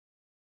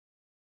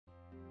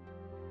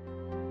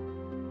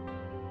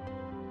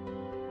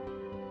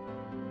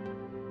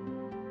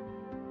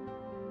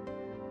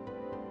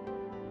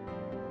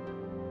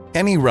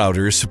Any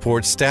router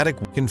supports static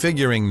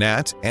configuring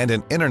NAT and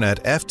an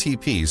Internet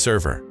FTP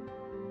server.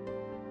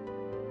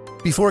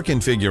 Before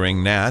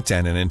configuring NAT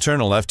and an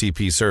internal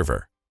FTP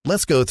server,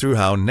 let's go through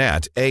how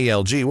NAT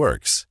ALG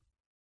works.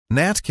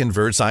 NAT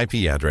converts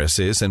IP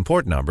addresses and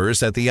port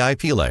numbers at the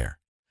IP layer.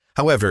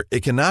 However,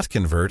 it cannot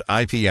convert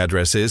IP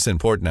addresses and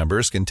port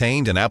numbers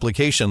contained in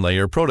application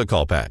layer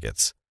protocol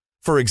packets,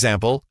 for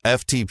example,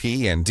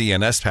 FTP and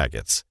DNS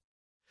packets.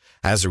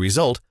 As a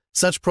result,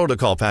 such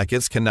protocol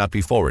packets cannot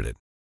be forwarded.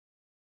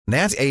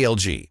 NAT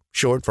ALG,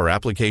 short for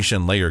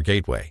Application Layer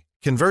Gateway,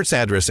 converts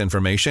address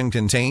information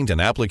contained in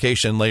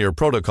application layer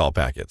protocol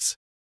packets.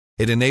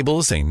 It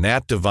enables a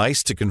NAT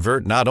device to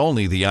convert not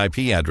only the IP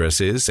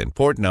addresses and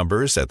port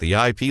numbers at the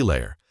IP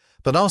layer,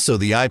 but also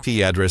the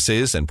IP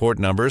addresses and port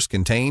numbers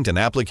contained in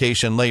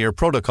application layer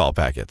protocol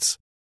packets.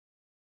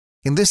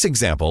 In this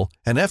example,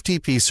 an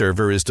FTP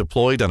server is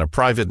deployed on a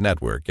private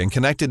network and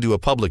connected to a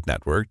public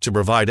network to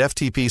provide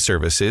FTP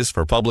services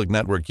for public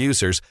network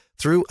users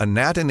through a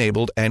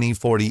NAT-enabled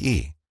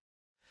NE40E.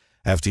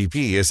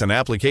 FTP is an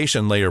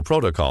application layer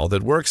protocol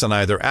that works on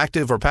either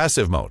active or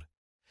passive mode.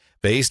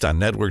 Based on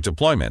network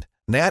deployment,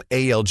 NAT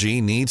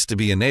ALG needs to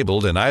be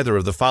enabled in either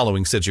of the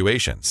following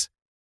situations.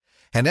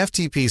 An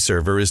FTP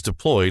server is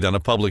deployed on a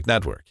public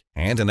network,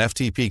 and an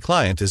FTP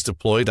client is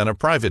deployed on a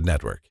private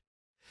network.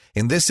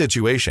 In this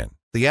situation,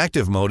 the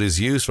active mode is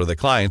used for the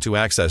client to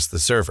access the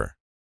server.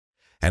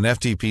 An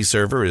FTP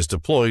server is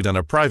deployed on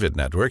a private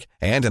network,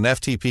 and an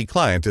FTP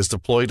client is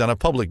deployed on a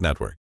public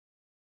network.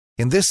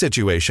 In this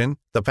situation,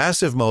 the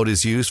passive mode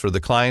is used for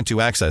the client to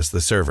access the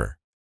server.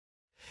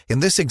 In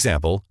this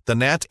example, the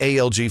NAT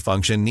ALG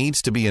function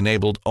needs to be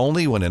enabled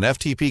only when an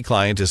FTP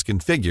client is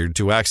configured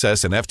to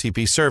access an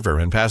FTP server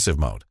in passive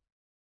mode.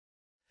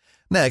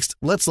 Next,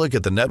 let's look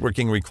at the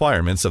networking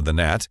requirements of the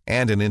NAT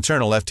and an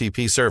internal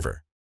FTP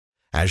server.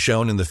 As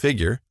shown in the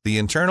figure, the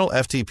internal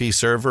FTP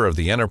server of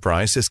the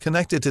enterprise is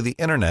connected to the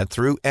Internet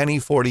through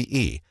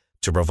NE40E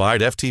to provide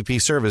FTP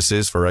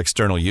services for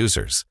external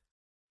users.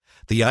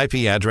 The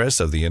IP address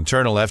of the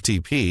internal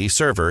FTP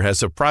server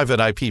has a private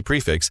IP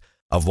prefix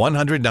of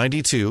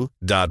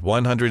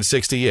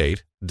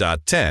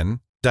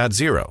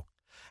 192.168.10.0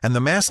 and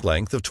the mask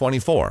length of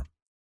 24.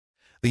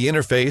 The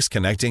interface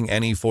connecting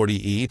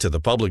NE40E to the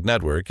public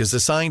network is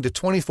assigned a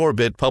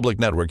 24-bit public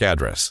network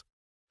address.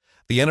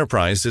 The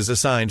enterprise is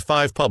assigned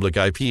 5 public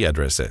IP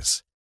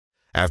addresses.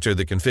 After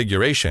the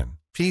configuration,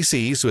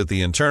 PCs with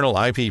the internal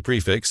IP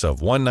prefix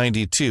of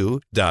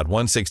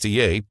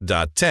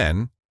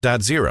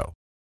 192.168.10.0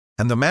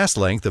 and the mask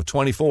length of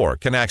 24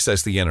 can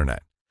access the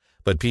Internet,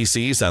 but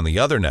PCs on the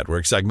other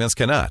network segments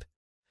cannot.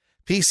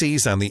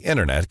 PCs on the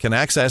Internet can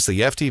access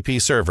the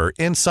FTP server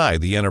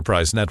inside the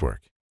enterprise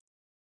network.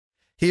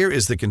 Here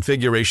is the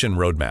configuration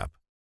roadmap.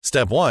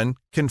 Step 1.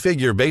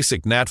 Configure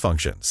basic NAT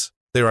functions.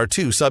 There are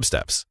 2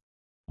 substeps.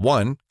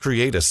 1.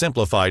 Create a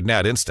simplified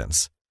NAT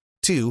instance.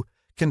 2.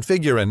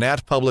 Configure a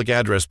NAT public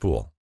address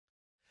pool.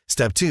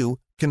 Step 2.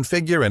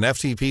 Configure an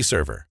FTP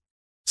server.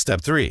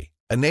 Step 3.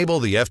 Enable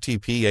the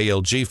FTP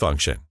ALG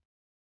function.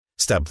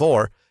 Step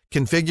 4.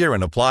 Configure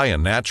and apply a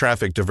NAT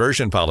traffic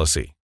diversion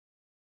policy.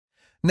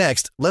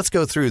 Next, let's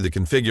go through the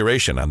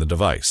configuration on the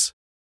device.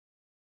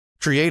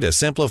 Create a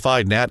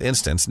simplified NAT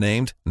instance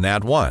named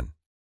NAT1.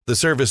 The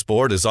service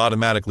board is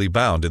automatically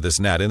bound to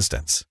this NAT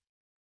instance.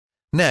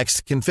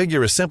 Next,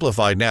 configure a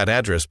simplified NAT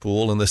address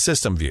pool in the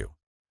system view.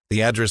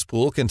 The address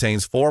pool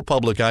contains 4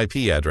 public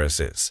IP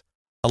addresses,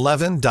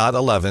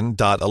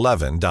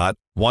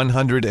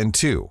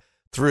 11.11.11.102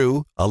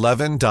 through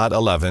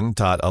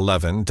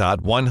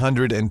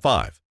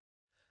 11.11.11.105.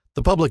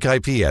 The public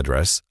IP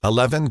address,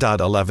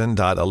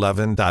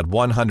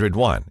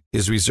 11.11.11.101,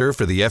 is reserved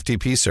for the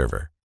FTP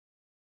server.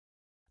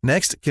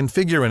 Next,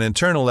 configure an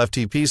internal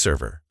FTP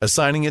server,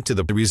 assigning it to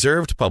the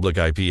reserved public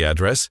IP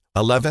address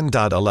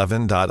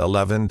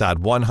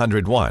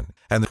 11.11.11.101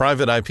 and the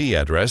private IP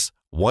address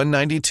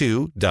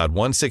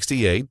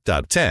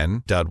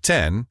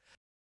 192.168.10.10.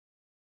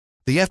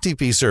 The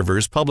FTP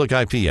server's public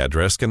IP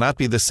address cannot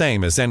be the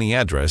same as any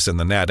address in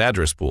the NAT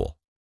address pool.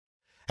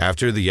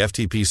 After the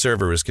FTP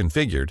server is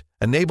configured,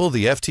 enable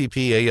the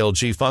FTP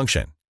ALG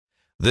function.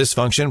 This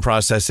function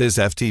processes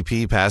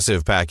FTP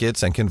passive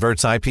packets and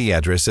converts IP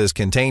addresses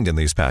contained in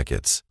these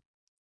packets.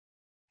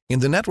 In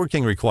the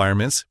networking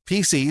requirements,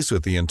 PCs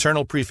with the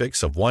internal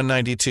prefix of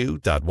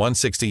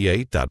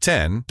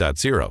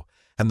 192.168.10.0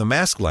 and the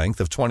mask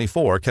length of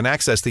 24 can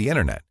access the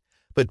Internet,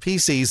 but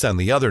PCs on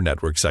the other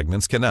network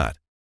segments cannot.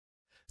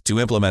 To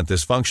implement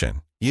this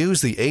function, use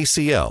the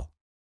ACL.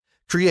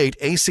 Create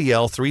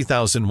ACL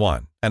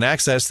 3001 and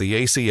access the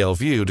ACL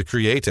view to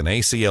create an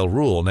ACL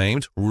rule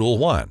named Rule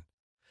 1.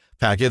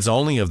 Packets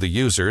only of the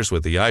users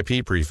with the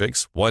IP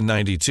prefix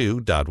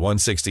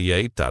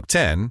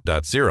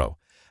 192.168.10.0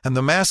 and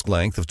the mask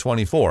length of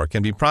 24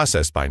 can be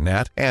processed by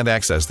NAT and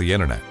access the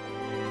Internet.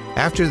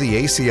 After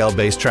the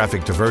ACL-based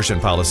traffic diversion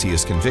policy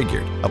is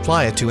configured,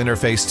 apply it to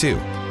Interface 2.